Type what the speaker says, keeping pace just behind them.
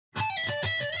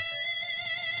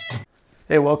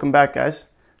Hey, welcome back, guys.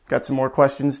 Got some more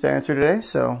questions to answer today,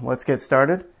 so let's get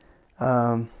started.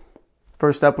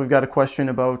 First up, we've got a question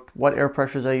about what air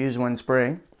pressures I use when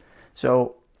spraying.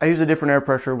 So I use a different air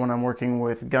pressure when I'm working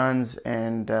with guns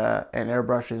and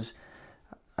airbrushes.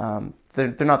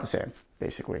 They're not the same,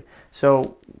 basically.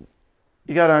 So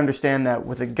you got to understand that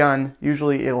with a gun,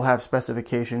 usually it'll have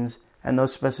specifications, and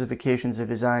those specifications are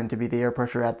designed to be the air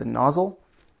pressure at the nozzle.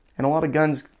 And a lot of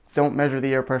guns don't measure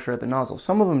the air pressure at the nozzle.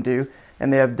 Some of them do,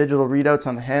 and they have digital readouts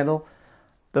on the handle.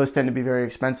 Those tend to be very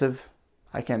expensive.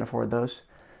 I can't afford those.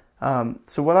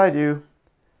 So what I do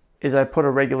is I put a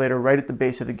regulator right at the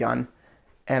base of the gun,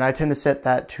 and I tend to set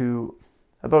that to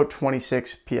about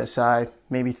 26 psi,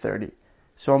 maybe 30.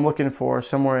 So I'm looking for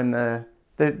somewhere in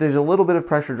there's a little bit of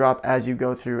pressure drop as you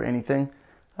go through anything,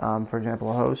 for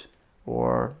example, a hose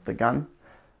or the gun.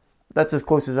 That's as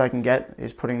close as I can get,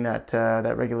 is putting that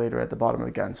regulator at the bottom of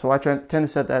the gun. So I tend to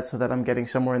set that so that I'm getting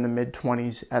somewhere in the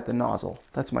mid-20s at the nozzle.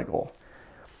 That's my goal.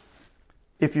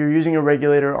 If you're using a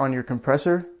regulator on your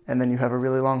compressor and then you have a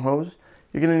really long hose,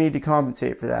 you're going to need to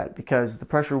compensate for that because the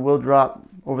pressure will drop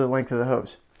over the length of the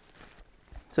hose.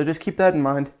 So just keep that in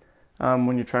mind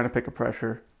when you're trying to pick a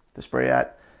pressure to spray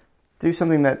at. Do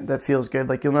something that feels good.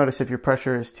 Like, you'll notice if your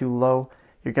pressure is too low,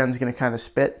 your gun's going to kind of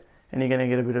spit and you're going to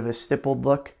get a bit of a stippled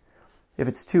look. If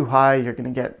it's too high, you're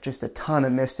going to get just a ton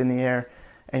of mist in the air,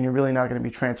 and you're really not going to be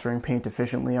transferring paint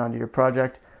efficiently onto your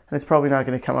project, and it's probably not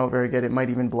going to come out very good. It might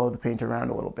even blow the paint around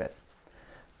a little bit.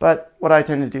 But what I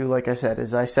tend to do, like I said,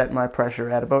 is I set my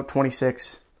pressure at about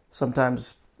 26,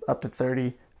 sometimes up to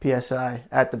 30 psi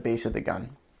at the base of the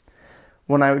gun.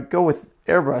 When I would go with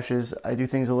airbrushes, I do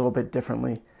things a little bit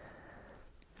differently.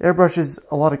 Airbrushes,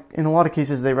 in a lot of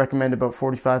cases, they recommend about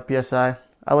 45 psi.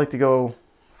 I like to go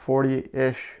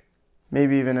 40-ish,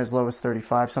 maybe even as low as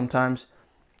 35 sometimes,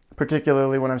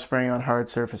 particularly when I'm spraying on hard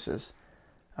surfaces.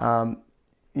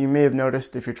 You may have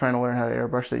noticed, if you're trying to learn how to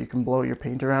airbrush, that you can blow your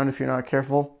paint around if you're not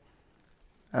careful.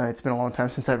 It's been a long time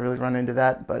since I've really run into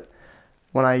that, but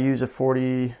when I use a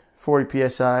 40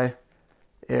 psi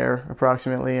air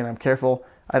approximately and I'm careful,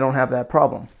 I don't have that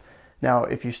problem. Now,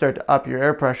 if you start to up your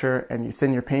air pressure and you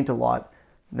thin your paint a lot,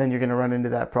 then you're going to run into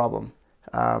that problem.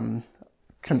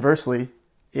 Conversely,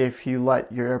 if you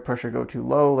let your air pressure go too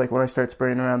low, like when I start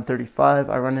spraying around 35,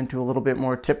 I run into a little bit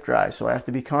more tip dry, so I have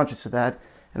to be conscious of that,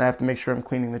 and I have to make sure I'm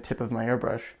cleaning the tip of my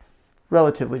airbrush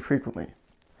relatively frequently.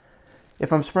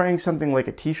 If I'm spraying something like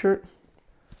a t-shirt,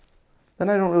 then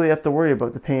I don't really have to worry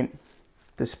about the paint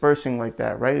dispersing like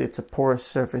that, right? It's a porous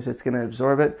surface, it's going to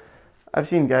absorb it. I've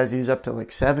seen guys use up to like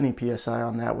 70 psi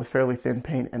on that with fairly thin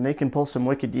paint, and they can pull some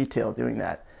wicked detail doing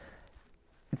that.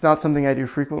 It's not something I do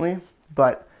frequently,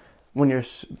 but when you're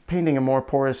painting a more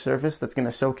porous surface that's going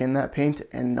to soak in that paint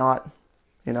and not,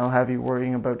 have you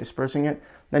worrying about dispersing it,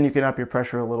 then you can up your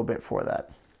pressure a little bit for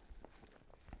that.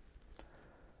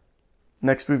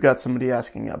 Next, we've got somebody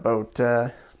asking about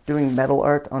doing metal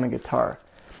art on a guitar.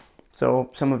 So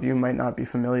some of you might not be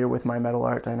familiar with my metal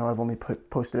art. I know I've only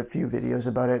posted a few videos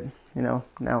about it, now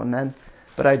and then.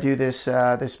 But I do this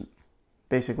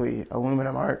basically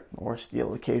aluminum art, or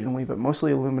steel occasionally, but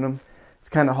mostly aluminum. It's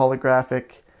kind of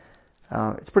holographic.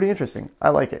 It's pretty interesting. I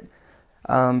like it.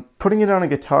 Putting it on a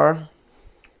guitar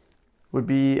would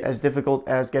be as difficult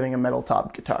as getting a metal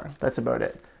top guitar. That's about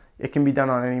it. It can be done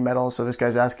on any metal, so this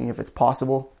guy's asking if it's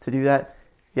possible to do that.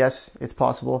 Yes, it's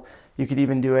possible. You could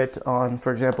even do it on,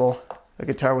 for example, a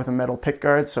guitar with a metal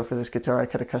pickguard. So for this guitar, I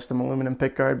cut a custom aluminum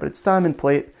pickguard, but it's diamond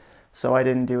plate, so I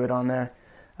didn't do it on there.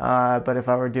 But if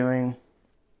I were doing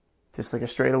just like a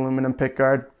straight aluminum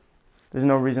pickguard, there's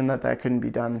no reason that couldn't be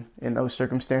done in those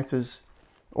circumstances.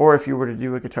 Or if you were to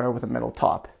do a guitar with a metal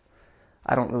top.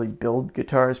 I don't really build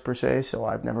guitars per se, so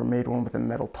I've never made one with a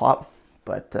metal top.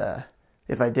 But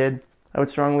if I did, I would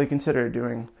strongly consider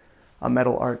doing a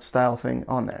metal art style thing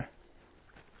on there.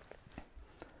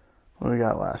 What do we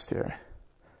got last here?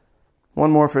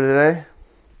 One more for today.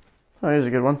 Oh, here's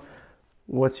a good one.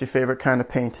 What's your favorite kind of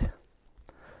paint?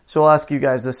 So I'll ask you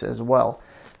guys this as well.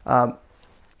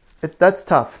 That's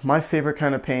tough. My favorite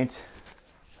kind of paint,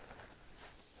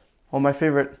 well, my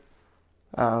favorite,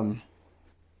 what's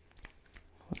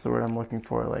the word I'm looking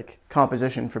for? Like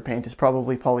composition for paint is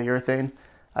probably polyurethane.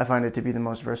 I find it to be the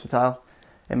most versatile.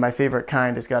 And my favorite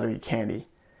kind has got to be candy.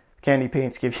 Candy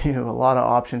paints give you a lot of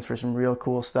options for some real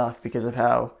cool stuff because of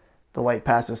how the light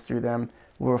passes through them,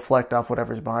 will reflect off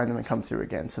whatever's behind them and come through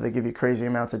again. So they give you crazy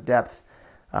amounts of depth.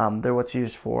 They're what's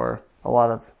used for a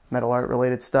lot of metal art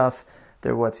related stuff.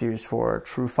 They're what's used for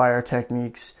true fire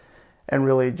techniques, and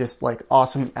really just like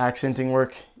awesome accenting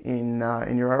work in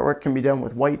your artwork can be done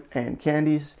with white and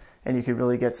candies, and you can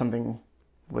really get something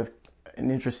with an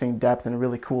interesting depth and a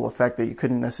really cool effect that you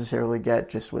couldn't necessarily get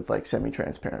just with like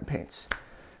semi-transparent paints.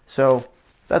 So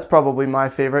that's probably my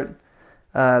favorite.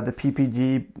 The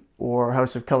PPG or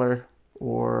House of Color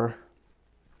or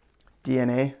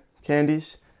DNA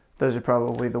candies, those are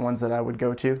probably the ones that I would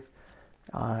go to.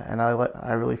 And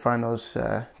I really find those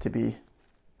to be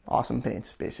awesome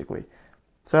paints, basically.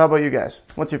 So how about you guys?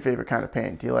 What's your favorite kind of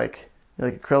paint? Do you like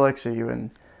acrylics? Are you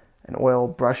an oil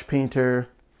brush painter?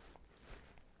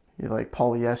 You like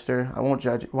polyester? I won't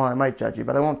judge you. Well, I might judge you,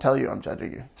 but I won't tell you I'm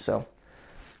judging you. So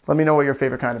let me know what your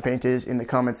favorite kind of paint is in the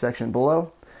comment section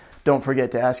below. Don't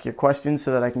forget to ask your questions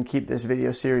so that I can keep this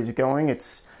video series going.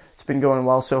 It's been going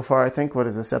well so far, I think. What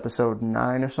is this, episode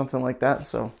 9 or something like that?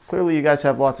 So clearly you guys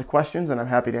have lots of questions and I'm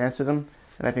happy to answer them.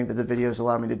 And I think that the videos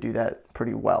allow me to do that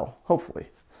pretty well, hopefully.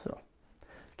 So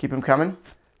keep them coming.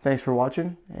 Thanks for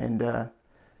watching. And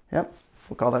yep,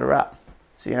 we'll call that a wrap.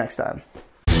 See you next time.